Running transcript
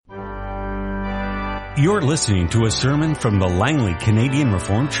You're listening to a sermon from the Langley Canadian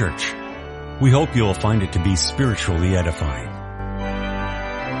Reformed Church. We hope you'll find it to be spiritually edifying.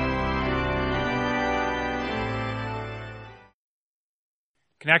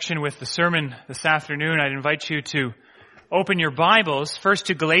 Connection with the sermon this afternoon, I'd invite you to open your Bibles first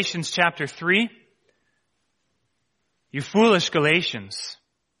to Galatians chapter 3. You foolish Galatians,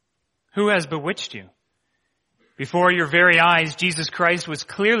 who has bewitched you? Before your very eyes, Jesus Christ was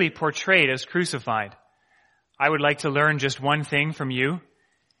clearly portrayed as crucified. I would like to learn just one thing from you.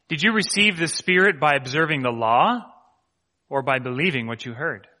 Did you receive the Spirit by observing the law or by believing what you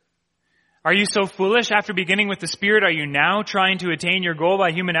heard? Are you so foolish? After beginning with the Spirit, are you now trying to attain your goal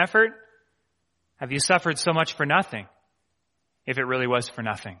by human effort? Have you suffered so much for nothing, if it really was for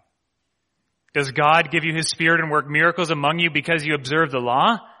nothing? Does God give you His Spirit and work miracles among you because you observe the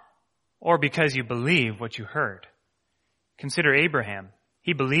law or because you believe what you heard? Consider Abraham.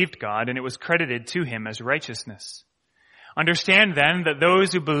 He believed God, and it was credited to him as righteousness. Understand then that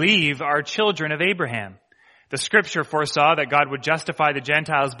those who believe are children of Abraham. The Scripture foresaw that God would justify the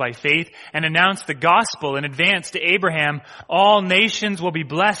Gentiles by faith and announce the gospel in advance to Abraham. All nations will be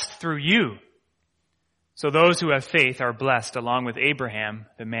blessed through you. So those who have faith are blessed along with Abraham,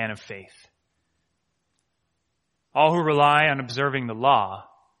 the man of faith. All who rely on observing the law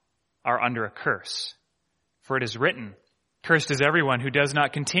are under a curse. For it is written, "Cursed is everyone who does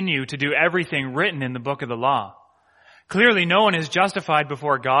not continue to do everything written in the book of the law." Clearly, no one is justified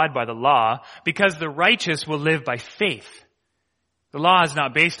before God by the law, because the righteous will live by faith. The law is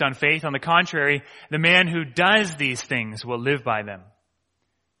not based on faith. On the contrary, the man who does these things will live by them.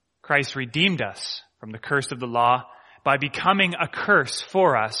 Christ redeemed us from the curse of the law by becoming a curse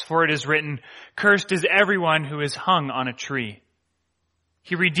for us. For it is written, "Cursed is everyone who is hung on a tree."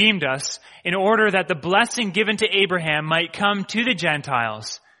 He redeemed us in order that the blessing given to Abraham might come to the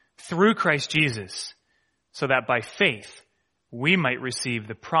Gentiles through Christ Jesus, so that by faith we might receive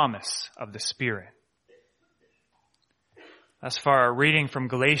the promise of the Spirit. Thus far, our reading from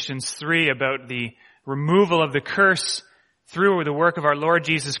Galatians 3 about the removal of the curse through the work of our Lord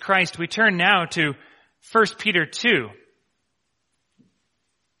Jesus Christ. We turn now to 1 Peter 2.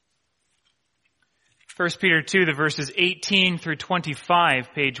 1 Peter 2, the verses 18 through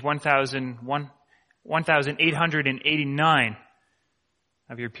 25, page 1889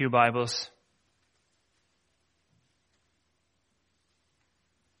 of your pew Bibles.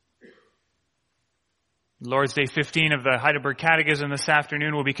 Lord's Day 15 of the Heidelberg Catechism this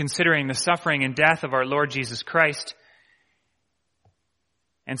afternoon will be considering the suffering and death of our Lord Jesus Christ.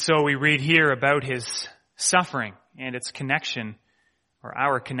 And so we read here about His suffering and its connection, or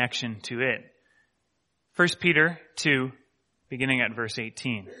our connection to it. 1 Peter 2, beginning at verse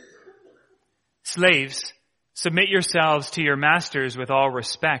 18. Slaves, submit yourselves to your masters with all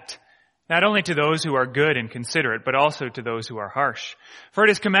respect, not only to those who are good and considerate, but also to those who are harsh. For it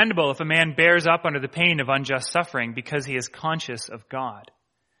is commendable if a man bears up under the pain of unjust suffering because he is conscious of God.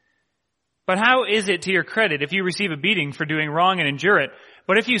 But how is it to your credit if you receive a beating for doing wrong and endure it?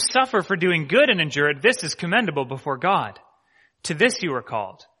 But if you suffer for doing good and endure it, this is commendable before God. To this you are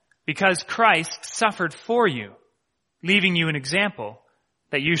called, because Christ suffered for you, leaving you an example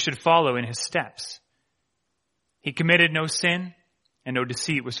that you should follow in His steps. He committed no sin, and no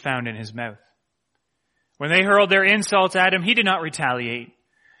deceit was found in His mouth. When they hurled their insults at Him, He did not retaliate.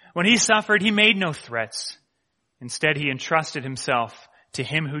 When He suffered, He made no threats. Instead, He entrusted Himself to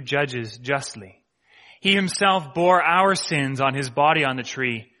Him who judges justly. He Himself bore our sins on His body on the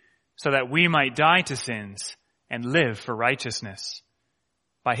tree, so that we might die to sins and live for righteousness.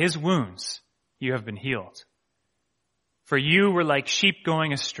 By His wounds you have been healed. For you were like sheep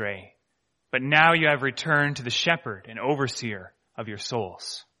going astray, but now you have returned to the shepherd and overseer of your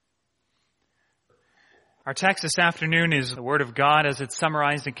souls. Our text this afternoon is the Word of God as it's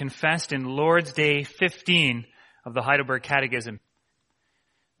summarized and confessed in Lord's Day 15 of the Heidelberg Catechism.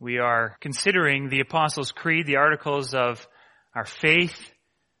 We are considering the Apostles' Creed, the articles of our faith,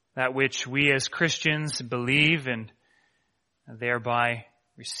 that which we as Christians believe and thereby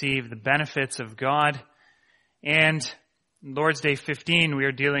receive the benefits of God. And in Lord's Day 15, we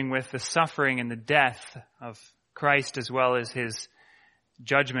are dealing with the suffering and the death of Christ as well as His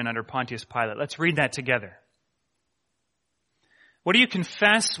judgment under Pontius Pilate. Let's read that together. What do you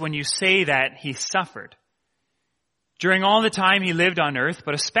confess when you say that He suffered? During all the time He lived on earth,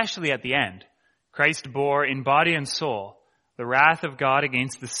 but especially at the end, Christ bore in body and soul the wrath of God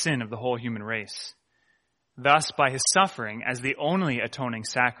against the sin of the whole human race. Thus, by His suffering as the only atoning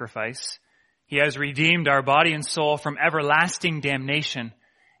sacrifice, He has redeemed our body and soul from everlasting damnation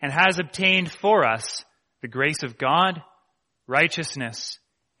and has obtained for us the grace of God, righteousness,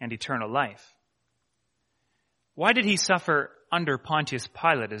 and eternal life. why did he suffer under Pontius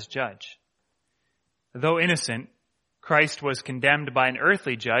Pilate as judge? Though innocent, Christ was condemned by an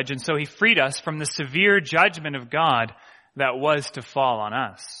earthly judge, and so he freed us from the severe judgment of God that was to fall on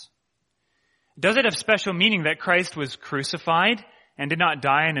us. Does it have special meaning that Christ was crucified and did not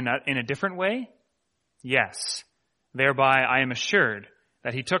die in a different way? Yes. Thereby I am assured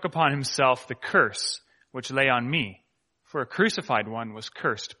that he took upon himself the curse which lay on me, for a crucified one was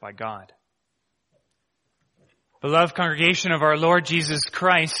cursed by God. Beloved congregation of our Lord Jesus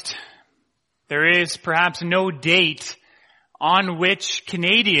Christ, there is perhaps no date on which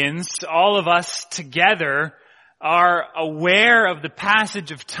Canadians, all of us together, are aware of the passage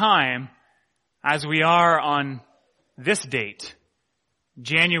of time as we are on this date,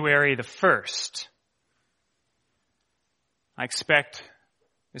 January the 1st. I expect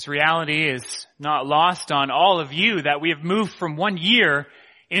this reality is not lost on all of you that we have moved from one year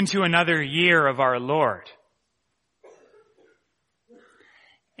into another year of our Lord.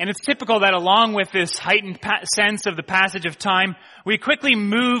 And it's typical that along with this heightened sense of the passage of time, we quickly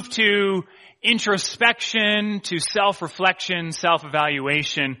move to introspection, to self-reflection,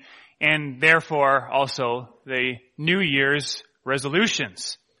 self-evaluation, and therefore also the New Year's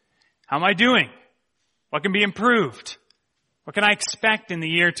resolutions. How am I doing? What can be improved? What can I expect in the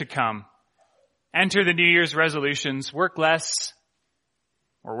year to come? Enter the New Year's resolutions. Work less,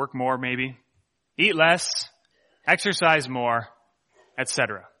 or work more maybe. Eat less, exercise more,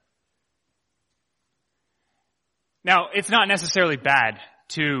 etc. Now, it's not necessarily bad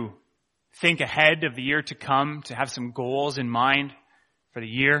to think ahead of the year to come, to have some goals in mind for the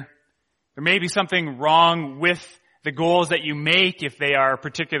year. There may be something wrong with the goals that you make if they are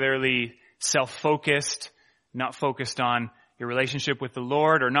particularly self-focused, not focused on your relationship with the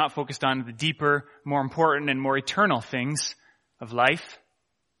Lord, or not focused on the deeper, more important and more eternal things of life.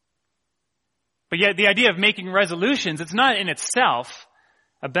 But yet the idea of making resolutions, it's not in itself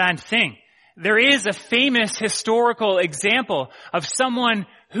a bad thing. There is a famous historical example of someone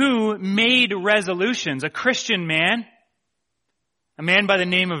who made resolutions, a Christian man, a man by the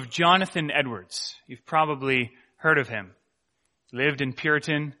name of Jonathan Edwards. You've probably heard of him. He lived in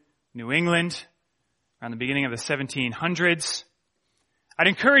Puritan, New England, around the beginning of the 1700s. I'd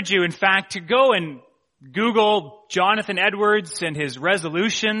encourage you, in fact, to go and Google Jonathan Edwards and his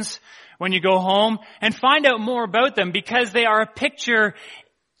resolutions when you go home and find out more about them, because they are a picture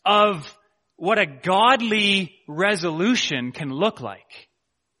of what a godly resolution can look like.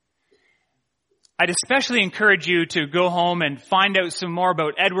 I'd especially encourage you to go home and find out some more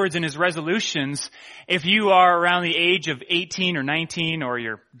about Edwards and his resolutions if you are around the age of 18 or 19, or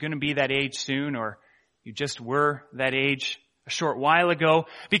you're going to be that age soon, or you just were that age a short while ago,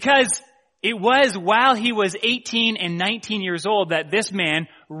 because it was while he was 18 and 19 years old that this man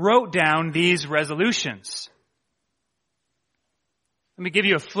wrote down these resolutions. Let me give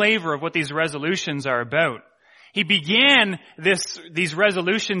you a flavor of what these resolutions are about. He began these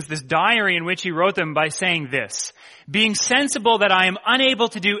resolutions, this diary in which he wrote them, by saying this: being sensible that I am unable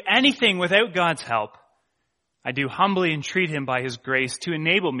to do anything without God's help, I do humbly entreat him by his grace to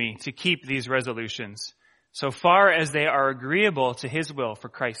enable me to keep these resolutions, so far as they are agreeable to his will for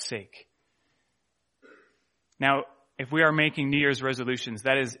Christ's sake. Now, if we are making New Year's resolutions,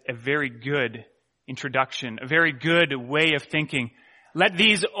 that is a very good introduction, a very good way of thinking. Let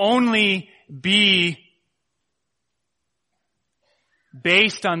these only be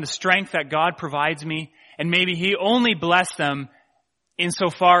based on the strength that God provides me, and maybe he only bless them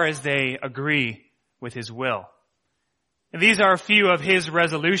insofar as they agree with his will. And these are a few of his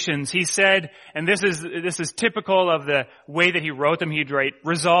resolutions. He said, and this is typical of the way that he wrote them, he'd write,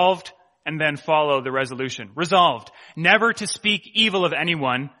 resolved, and then follow the resolution. Resolved, never to speak evil of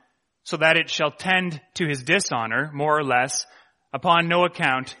anyone, so that it shall tend to his dishonor, more or less, upon no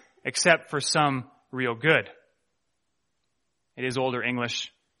account, except for some real good. It is older English,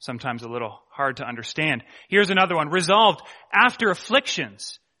 sometimes a little hard to understand. Here's another one. Resolved, after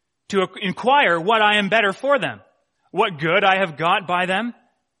afflictions, to inquire what I am better for them, what good I have got by them,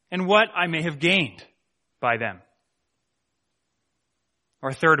 and what I may have gained by them.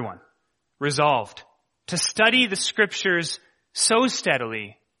 Or third one. Resolved, to study the scriptures so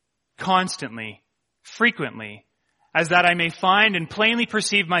steadily, constantly, frequently, as that I may find and plainly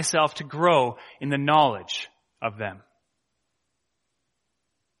perceive myself to grow in the knowledge of them.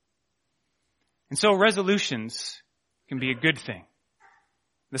 And so resolutions can be a good thing.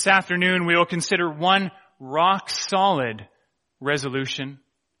 This afternoon we will consider one rock-solid resolution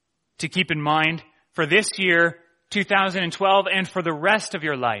to keep in mind for this year, 2012, and for the rest of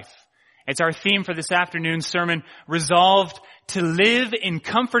your life. It's our theme for this afternoon's sermon, resolved to live in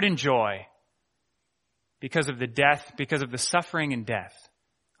comfort and joy because of the suffering and death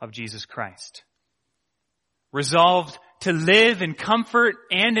of Jesus Christ. Resolved to live in comfort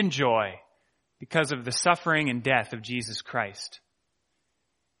and in joy because of the suffering and death of Jesus Christ.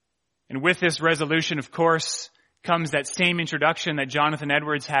 And with this resolution, of course, comes that same introduction that Jonathan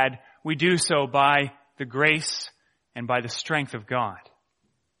Edwards had. We do so by the grace and by the strength of God.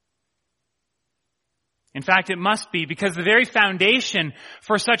 In fact, it must be, because the very foundation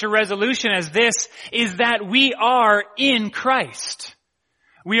for such a resolution as this is that we are in Christ.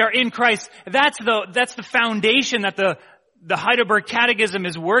 We are in Christ. That's the foundation that the Heidelberg Catechism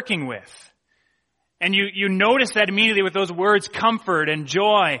is working with. And you notice that immediately with those words, comfort and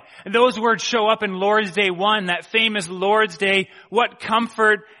joy. Those words show up in Lord's Day 1, that famous Lord's Day. What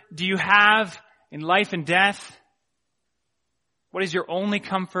comfort do you have in life and death? What is your only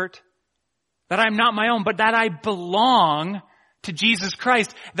comfort? That I am not my own, but that I belong to Jesus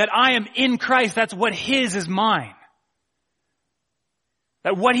Christ. That I am in Christ. That's what His is mine.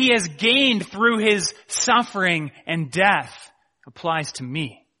 That what He has gained through His suffering and death applies to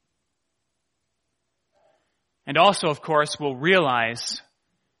me. And also, of course, we'll realize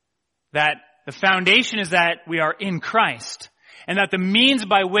that the foundation is that we are in Christ, and that the means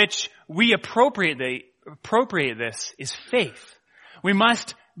by which we appropriate this is faith. We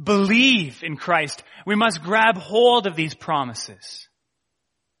must believe in Christ. We must grab hold of these promises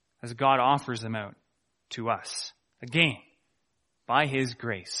as God offers them out to us. Again, by His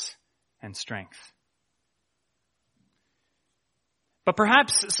grace and strength. But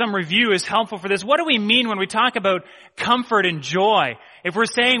perhaps some review is helpful for this. What do we mean when we talk about comfort and joy? If we're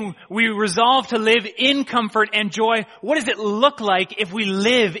saying we resolve to live in comfort and joy, what does it look like if we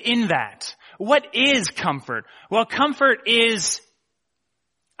live in that? What is comfort? Well, comfort is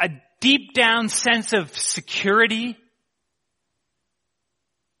a deep down sense of security,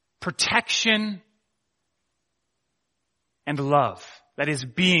 protection, and love. That is,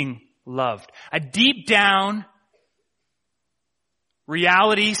 being loved. A deep down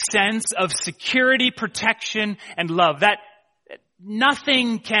reality, sense of security, protection, and love. That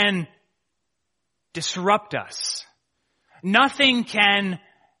nothing can disrupt us. Nothing can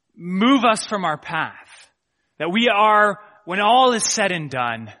move us from our path. That we are, when all is said and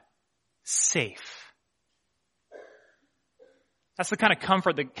done, safe. That's the kind of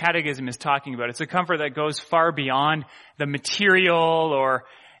comfort the Catechism is talking about. It's a comfort that goes far beyond the material or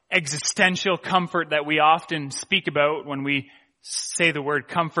existential comfort that we often speak about when we say the word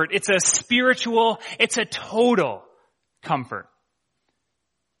comfort. It's a spiritual, it's a total comfort.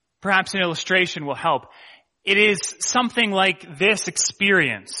 Perhaps an illustration will help. It is something like this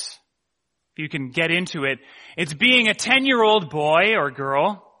experience. If you can get into it. It's being a 10-year-old boy or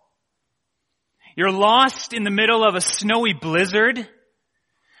girl. You're lost in the middle of a snowy blizzard.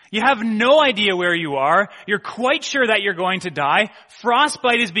 You have no idea where you are. You're quite sure that you're going to die.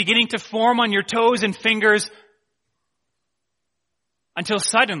 Frostbite is beginning to form on your toes and fingers. Until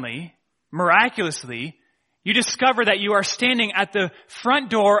suddenly, miraculously, you discover that you are standing at the front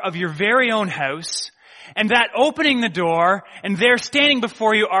door of your very own house, and that opening the door, and there standing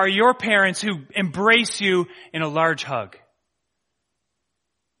before you are your parents who embrace you in a large hug.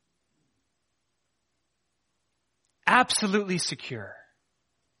 Absolutely secure.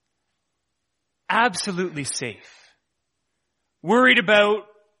 Absolutely safe. Worried about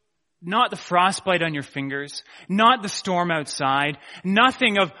not the frostbite on your fingers, not the storm outside,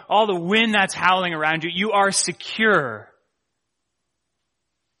 nothing of all the wind that's howling around you. You are secure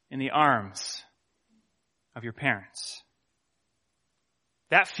in the arms of your parents.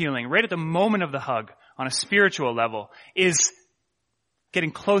 That feeling, right at the moment of the hug, on a spiritual level, is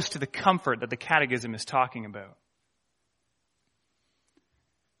getting close to the comfort that the Catechism is talking about.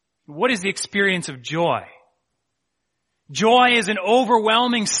 What is the experience of joy? Joy is an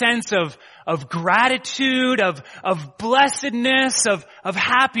overwhelming sense of gratitude, of blessedness, of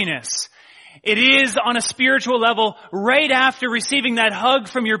happiness. It is on a spiritual level, right after receiving that hug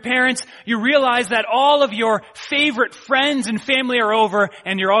from your parents, you realize that all of your favorite friends and family are over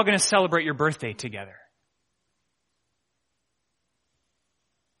and you're all going to celebrate your birthday together.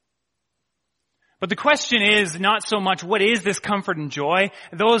 But the question is not so much what is this comfort and joy.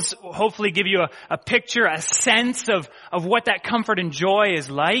 Those hopefully give you a picture, a sense of what that comfort and joy is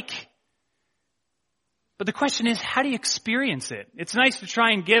like. But the question is, how do you experience it? It's nice to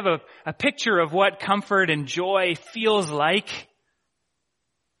try and give a picture of what comfort and joy feels like.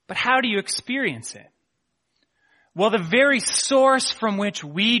 But how do you experience it? Well, the very source from which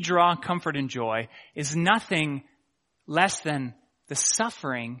we draw comfort and joy is nothing less than the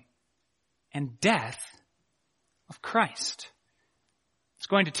suffering and death of Christ. It's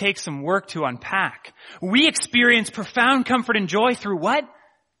going to take some work to unpack. We experience profound comfort and joy through what?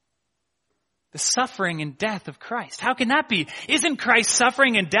 The suffering and death of Christ. How can that be? Isn't Christ's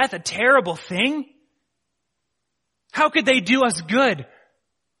suffering and death a terrible thing? How could they do us good?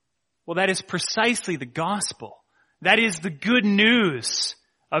 Well, that is precisely the gospel. That is the good news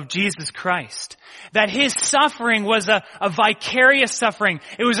of Jesus Christ. That his suffering was a vicarious suffering.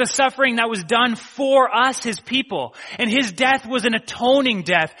 It was a suffering that was done for us, his people. And his death was an atoning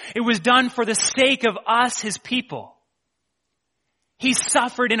death. It was done for the sake of us, his people. He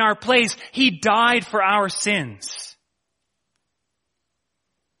suffered in our place. He died for our sins.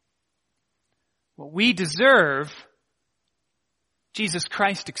 What we deserve, Jesus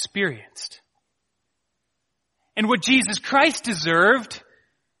Christ experienced. And what Jesus Christ deserved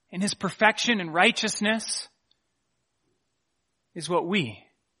in his perfection and righteousness is what we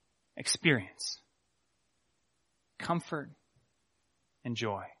experience. Comfort and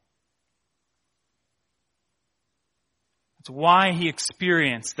joy. That's why he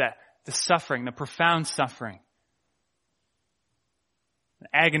experienced the suffering, the profound suffering, the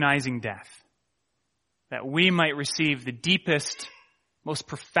agonizing death, that we might receive the deepest, most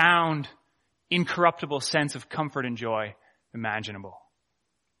profound, incorruptible sense of comfort and joy imaginable.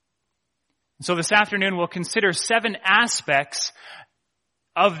 And so this afternoon we'll consider 7 aspects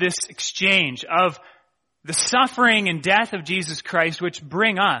of this exchange, of the suffering and death of Jesus Christ, which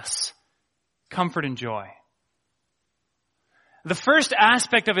bring us comfort and joy. The first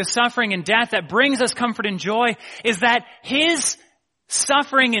aspect of his suffering and death that brings us comfort and joy is that his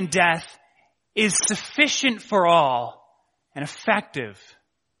suffering and death is sufficient for all and effective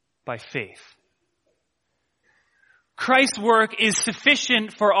by faith. Christ's work is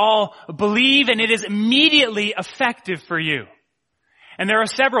sufficient for all believe, and it is immediately effective for you. And there are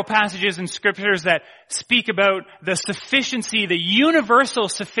several passages in scriptures that speak about the sufficiency, the universal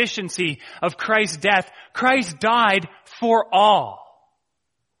sufficiency of Christ's death. Christ died for all.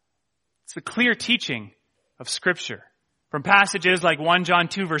 It's the clear teaching of Scripture. From passages like 1 John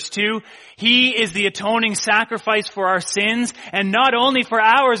 2 verse 2, he is the atoning sacrifice for our sins, and not only for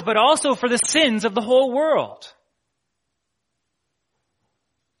ours, but also for the sins of the whole world.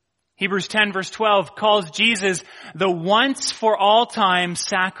 Hebrews 10 verse 12 calls Jesus the once for all time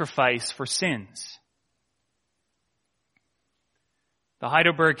sacrifice for sins. The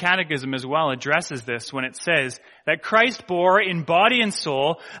Heidelberg Catechism as well addresses this when it says that Christ bore in body and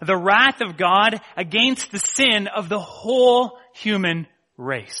soul the wrath of God against the sin of the whole human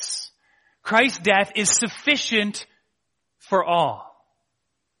race. Christ's death is sufficient for all.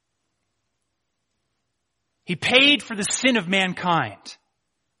 He paid for the sin of mankind.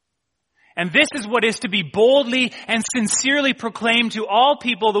 And this is what is to be boldly and sincerely proclaimed to all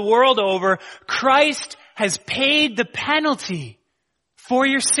people the world over. Christ has paid the penalty for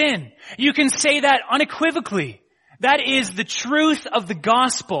your sin. You can say that unequivocally. That is the truth of the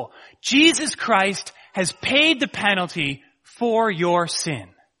gospel. Jesus Christ has paid the penalty for your sin.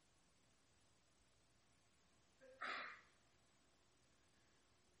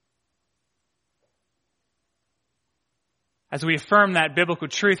 As we affirm that biblical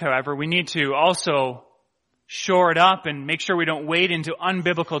truth, however, we need to also shore it up and make sure we don't wade into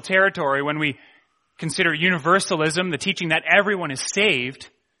unbiblical territory when we consider universalism, the teaching that everyone is saved,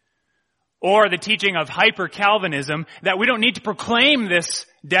 or the teaching of hyper-Calvinism, that we don't need to proclaim this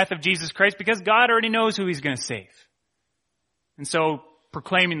death of Jesus Christ because God already knows who he's going to save. And so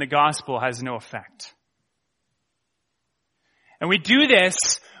proclaiming the gospel has no effect. And we do this,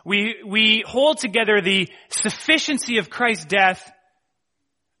 we hold together the sufficiency of Christ's death,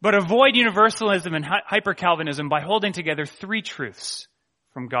 but avoid universalism and hyper-Calvinism by holding together 3 truths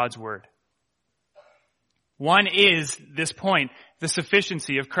from God's Word. One is this point, the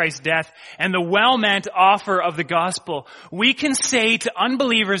sufficiency of Christ's death and the well-meant offer of the gospel. We can say to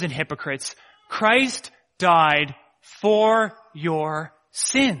unbelievers and hypocrites, Christ died for your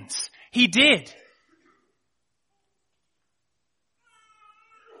sins. He did.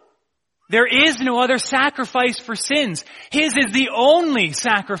 There is no other sacrifice for sins. His is the only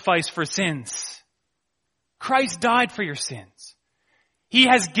sacrifice for sins. Christ died for your sins. He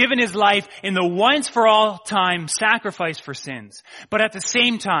has given his life in the once for all time sacrifice for sins. But at the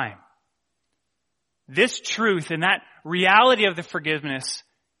same time, this truth and that reality of the forgiveness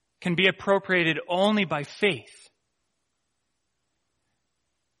can be appropriated only by faith.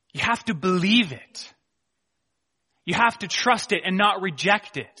 You have to believe it. You have to trust it and not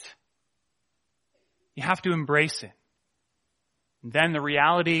reject it. You have to embrace it. And then the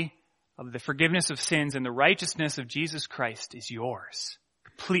reality of the forgiveness of sins and the righteousness of Jesus Christ is yours.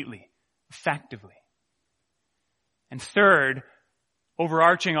 Completely. Effectively. And third,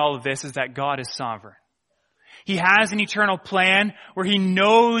 overarching all of this is that God is sovereign. He has an eternal plan where he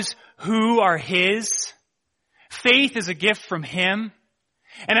knows who are his. Faith is a gift from him.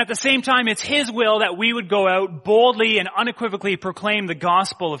 And at the same time, it's his will that we would go out boldly and unequivocally proclaim the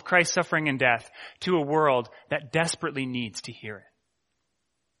gospel of Christ's suffering and death to a world that desperately needs to hear it.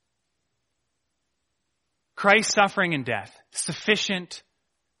 Christ's suffering and death, sufficient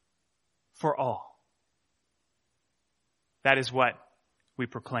for all. That is what we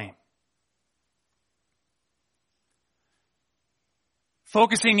proclaim.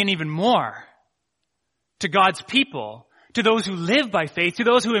 Focusing in even more to God's people, to those who live by faith, to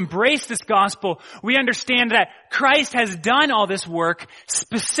those who embrace this gospel, we understand that Christ has done all this work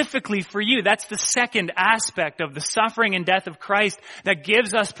specifically for you. That's the second aspect of the suffering and death of Christ that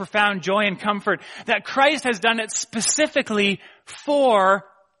gives us profound joy and comfort, that Christ has done it specifically for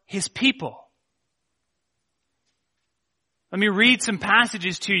his people. Let me read some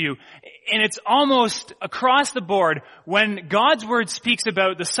passages to you. And it's almost across the board. When God's word speaks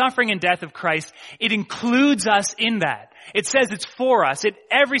about the suffering and death of Christ, it includes us in that. It says it's for us.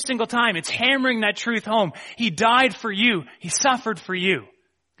 Every single time, it's hammering that truth home. He died for you. He suffered for you.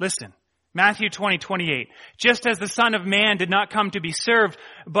 Listen, Matthew 20:28. Just as the Son of Man did not come to be served,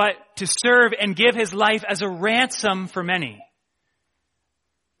 but to serve and give his life as a ransom for many.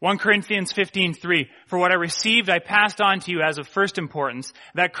 1 Corinthians 15:3, for what I received I passed on to you as of first importance,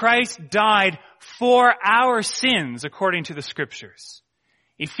 that Christ died for our sins according to the Scriptures.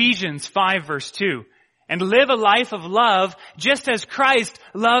 Ephesians 5 verse 2, and live a life of love just as Christ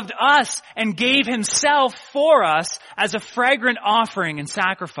loved us and gave himself for us as a fragrant offering and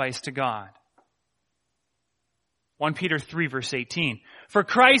sacrifice to God. 1 Peter 3 verse 18. For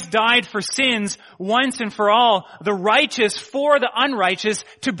Christ died for sins once and for all, the righteous for the unrighteous,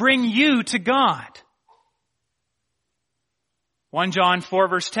 to bring you to God. 1 John 4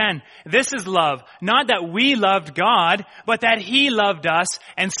 verse 10. This is love, not that we loved God, but that he loved us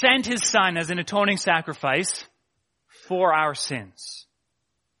and sent his Son as an atoning sacrifice for our sins.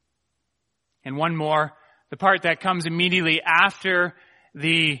 And one more, the part that comes immediately after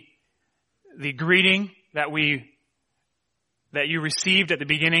the greeting that you received at the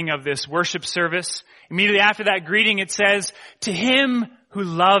beginning of this worship service. Immediately after that greeting, it says, to him who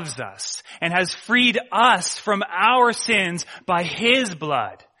loves us and has freed us from our sins by his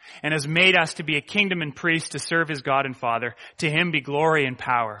blood and has made us to be a kingdom and priest to serve his God and Father. To him be glory and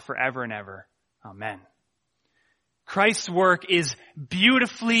power forever and ever. Amen. Christ's work is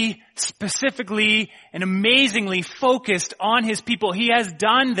beautifully, specifically, and amazingly focused on his people. He has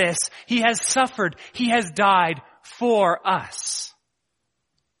done this. He has suffered. He has died for us.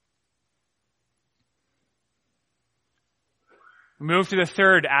 We move to the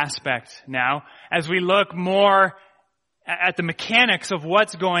third aspect now, as we look more at the mechanics of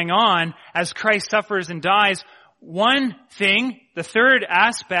what's going on as Christ suffers and dies. One thing, the third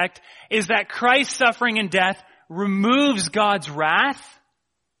aspect, is that Christ's suffering and death removes God's wrath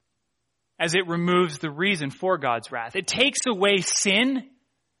as it removes the reason for God's wrath. It takes away sin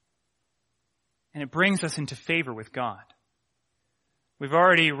and it brings us into favor with God. We've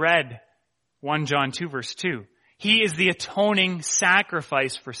already read 1 John 2 verse 2. He is the atoning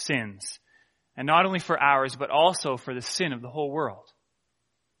sacrifice for sins, and not only for ours, but also for the sin of the whole world.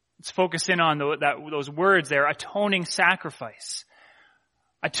 Let's focus in on those words there, atoning sacrifice.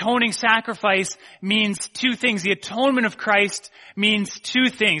 Atoning sacrifice means two things. The atonement of Christ means two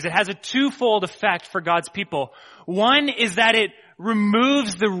things. It has a twofold effect for God's people. One is that it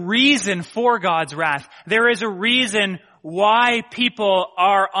removes the reason for God's wrath. There is a reason why people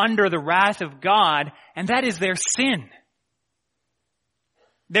are under the wrath of God, and that is their sin.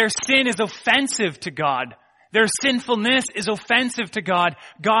 Their sin is offensive to God. Their sinfulness is offensive to God.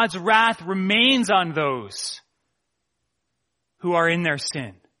 God's wrath remains on those who are in their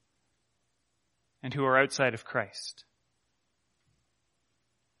sin and who are outside of Christ.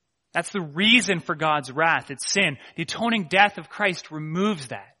 That's the reason for God's wrath. It's sin. The atoning death of Christ removes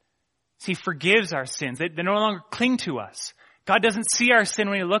that. He forgives our sins. They no longer cling to us. God doesn't see our sin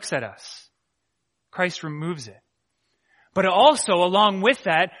when he looks at us. Christ removes it. But also, along with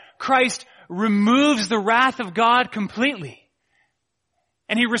that, Christ removes the wrath of God completely.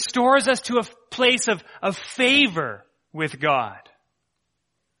 And he restores us to a place of favor with God.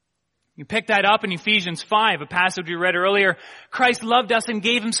 You pick that up in Ephesians 5, a passage we read earlier. Christ loved us and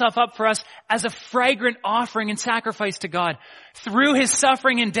gave himself up for us as a fragrant offering and sacrifice to God. Through his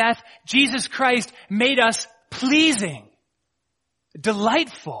suffering and death, Jesus Christ made us pleasing,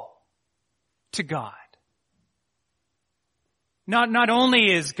 delightful to God. Not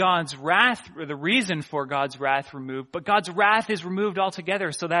only is God's wrath, or the reason for God's wrath removed, but God's wrath is removed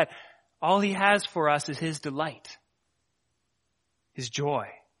altogether so that all he has for us is his delight, his joy.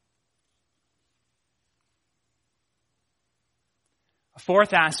 A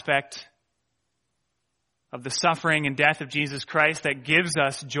fourth aspect of the suffering and death of Jesus Christ that gives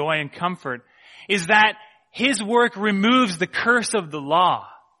us joy and comfort is that his work removes the curse of the law,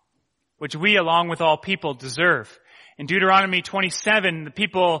 which we, along with all people, deserve. In Deuteronomy 27, the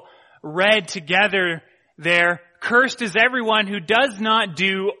people read together there, "Cursed is everyone who does not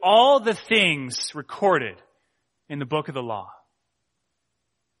do all the things recorded in the book of the law."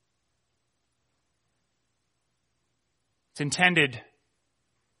 It's intended,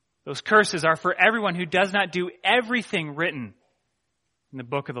 those curses are for everyone who does not do everything written in the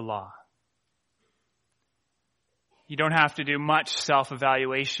book of the law. You don't have to do much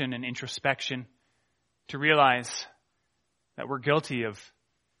self-evaluation and introspection to realize that we're guilty of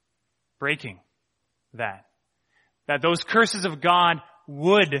breaking that. That those curses of God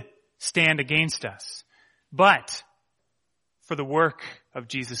would stand against us. But for the work of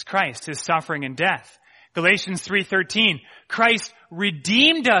Jesus Christ, his suffering and death. Galatians 3:13, Christ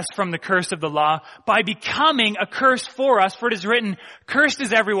redeemed us from the curse of the law by becoming a curse for us, for it is written, "Cursed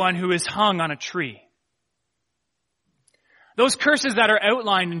is everyone who is hung on a tree." Those curses that are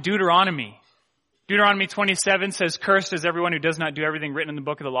outlined in Deuteronomy 27 says, "Cursed is everyone who does not do everything written in the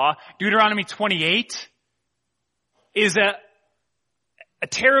book of the law." Deuteronomy 28 is a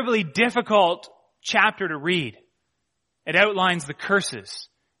terribly difficult chapter to read. It outlines the curses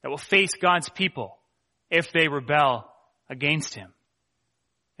that will face God's people if they rebel against him.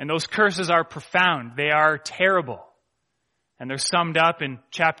 And those curses are profound. They are terrible. And they're summed up in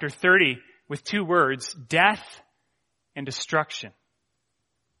chapter 30 with two words, death and destruction.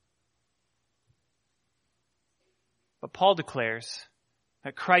 But Paul declares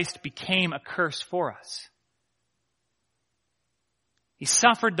that Christ became a curse for us. He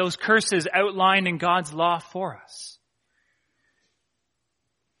suffered those curses outlined in God's law for us.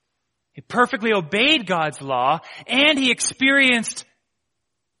 He perfectly obeyed God's law, and he experienced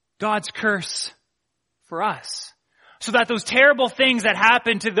God's curse for us. So that those terrible things that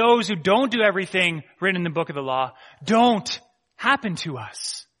happen to those who don't do everything written in the book of the law don't happen to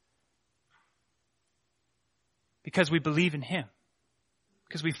us. Because we believe in him.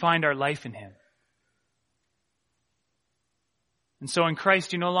 Because we find our life in him. And so in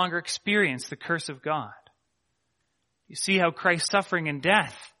Christ you no longer experience the curse of God. You see how Christ's suffering and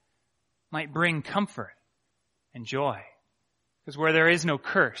death might bring comfort and joy. Because where there is no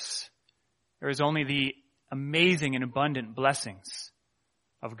curse, there is only the amazing and abundant blessings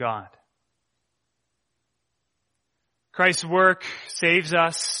of God. Christ's work saves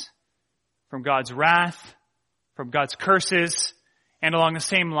us from God's wrath, from God's curses, and along the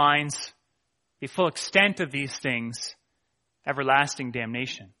same lines, the full extent of these things, everlasting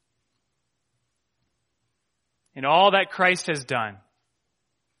damnation. In all that Christ has done,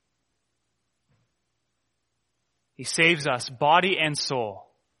 he saves us, body and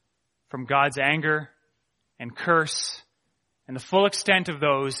soul, from God's anger and curse, and the full extent of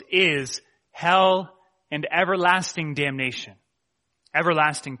those is hell and everlasting damnation,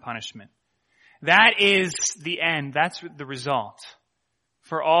 everlasting punishment. That is the end, that's the result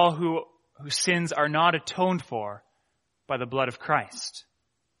for all whose sins are not atoned for by the blood of Christ.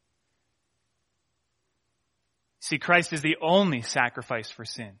 See, Christ is the only sacrifice for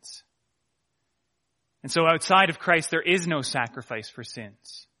sins. And so outside of Christ, there is no sacrifice for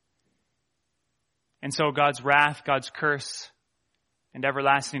sins. And so God's wrath, God's curse, and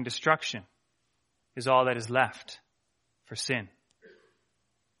everlasting destruction is all that is left for sin.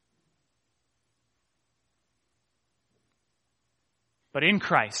 But in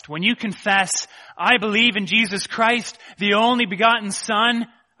Christ, when you confess, "I believe in Jesus Christ, the only begotten Son,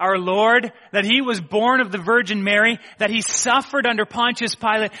 our Lord, that he was born of the Virgin Mary, that he suffered under Pontius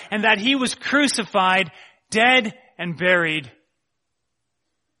Pilate, and that he was crucified, dead, and buried."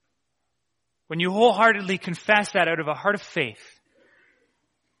 When you wholeheartedly confess that out of a heart of faith,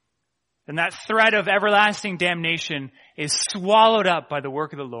 then that threat of everlasting damnation is swallowed up by the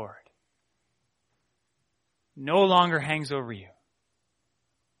work of the Lord. No longer hangs over you.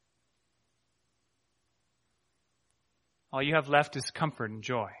 All you have left is comfort and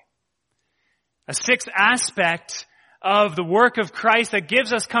joy. A sixth aspect of the work of Christ that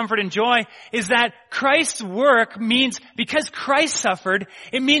gives us comfort and joy is that Christ's work means, because Christ suffered,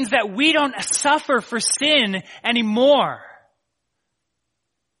 it means that we don't suffer for sin anymore.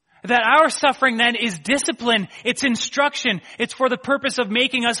 That our suffering then is discipline, it's instruction, it's for the purpose of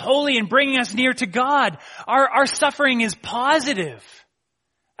making us holy and bringing us near to God. Our suffering is positive.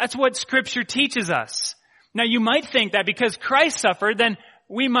 That's what Scripture teaches us. Now you might think that because Christ suffered, then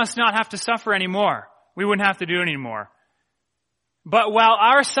we must not have to suffer anymore. We wouldn't have to do it anymore. But while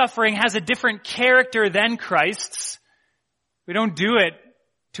our suffering has a different character than Christ's, we don't do it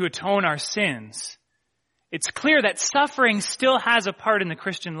to atone our sins. It's clear that suffering still has a part in the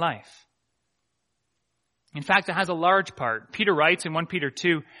Christian life. In fact, it has a large part. Peter writes in 1 Peter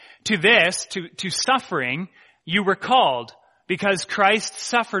 2, to suffering you were called because Christ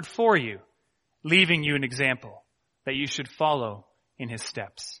suffered for you, leaving you an example that you should follow in his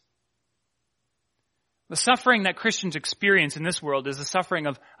steps. The suffering that Christians experience in this world is the suffering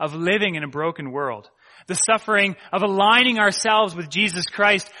of living in a broken world. The suffering of aligning ourselves with Jesus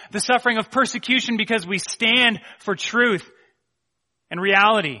Christ. The suffering of persecution because we stand for truth and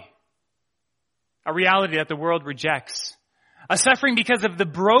reality. A reality that the world rejects. A suffering because of the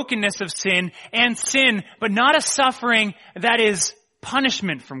brokenness of sin, but not a suffering that is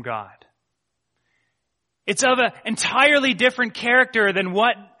punishment from God. It's of an entirely different character than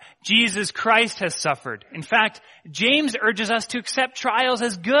what Jesus Christ has suffered. In fact, James urges us to accept trials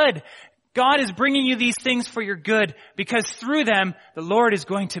as good. God is bringing you these things for your good because through them, the Lord is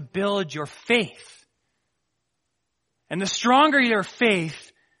going to build your faith. And the stronger your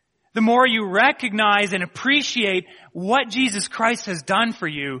faith, the more you recognize and appreciate what Jesus Christ has done for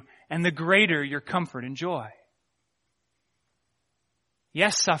you, and the greater your comfort and joy.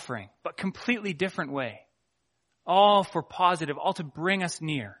 Yes, suffering, but completely different way. All for positive, all to bring us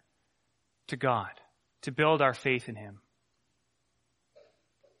near to God, to build our faith in him.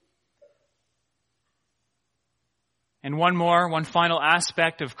 And one final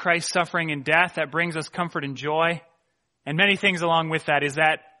aspect of Christ's suffering and death that brings us comfort and joy, and many things along with that, is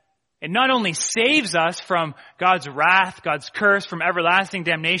that it not only saves us from God's wrath, God's curse, from everlasting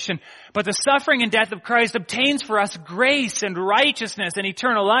damnation, but the suffering and death of Christ obtains for us grace and righteousness and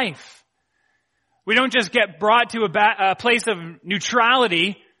eternal life. We don't just get brought to a place of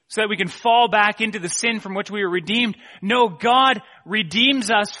neutrality so that we can fall back into the sin from which we were redeemed. No, God redeems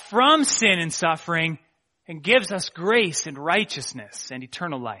us from sin and suffering and gives us grace and righteousness and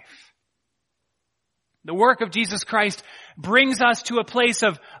eternal life. The work of Jesus Christ brings us to a place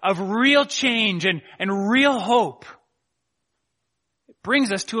of real change and real hope. It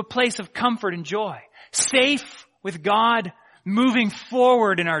brings us to a place of comfort and joy, safe with God, moving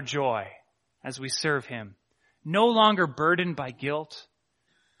forward in our joy as we serve him, no longer burdened by guilt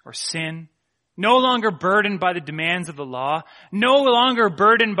or sin, no longer burdened by the demands of the law, no longer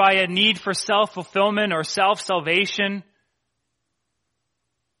burdened by a need for self-fulfillment or self-salvation.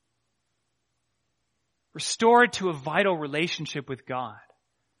 Restored to a vital relationship with God.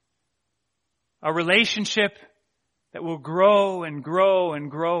 A relationship that will grow and grow and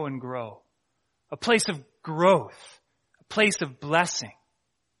grow and grow. A place of growth. A place of blessing.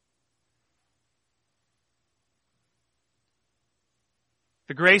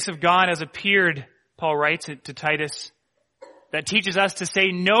 The grace of God has appeared, Paul writes to Titus, that teaches us to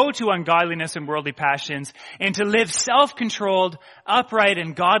say no to ungodliness and worldly passions and to live self-controlled, upright,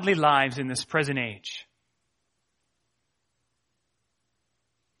 and godly lives in this present age.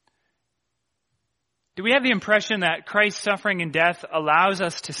 Do we have the impression that Christ's suffering and death allows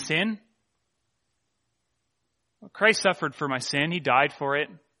us to sin? Well, Christ suffered for my sin. He died for it.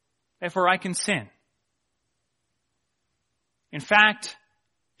 Therefore, I can sin. In fact,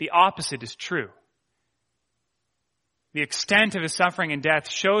 the opposite is true. The extent of his suffering and death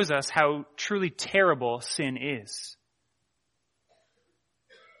shows us how truly terrible sin is.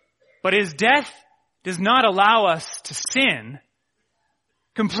 But his death does not allow us to sin.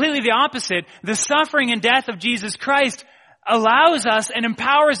 Completely the opposite. The suffering and death of Jesus Christ allows us and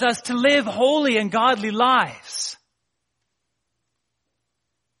empowers us to live holy and godly lives.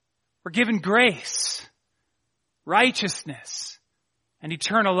 We're given grace, righteousness, and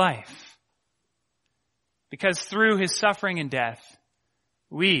eternal life. Because through his suffering and death,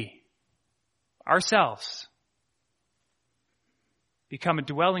 we, ourselves, become a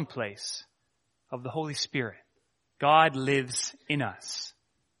dwelling place of the Holy Spirit. God lives in us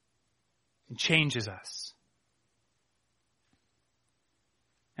and changes us.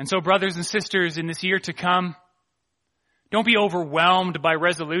 And so, brothers and sisters, in this year to come, don't be overwhelmed by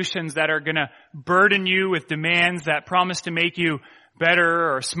resolutions that are going to burden you with demands that promise to make you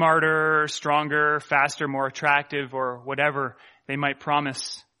better or smarter, or stronger, faster, more attractive, or whatever they might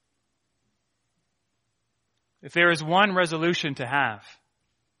promise. If there is one resolution to have,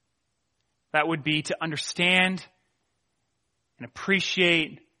 that would be to understand and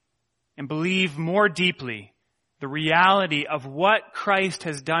appreciate and believe more deeply the reality of what Christ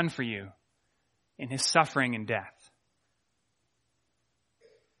has done for you in his suffering and death.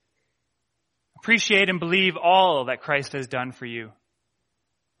 Appreciate and believe all that Christ has done for you,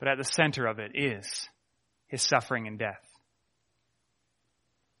 but at the center of it is his suffering and death.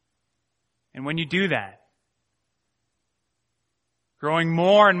 And when you do that, growing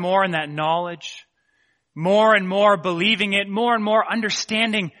more and more in that knowledge, more and more believing it, more and more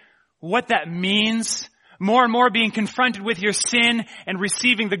understanding what that means, more and more being confronted with your sin and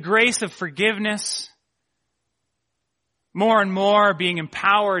receiving the grace of forgiveness, more and more being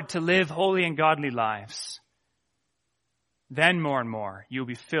empowered to live holy and godly lives, then more and more you'll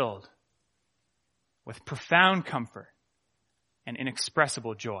be filled with profound comfort and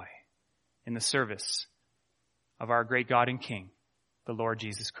inexpressible joy in the service of our great God and King, the Lord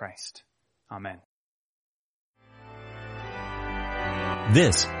Jesus Christ. Amen.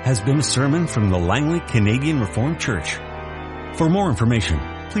 This has been a sermon from the Langley Canadian Reformed Church. For more information,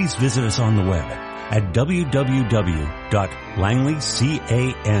 please visit us on the web at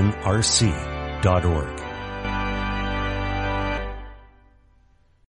www.langleycanrc.org.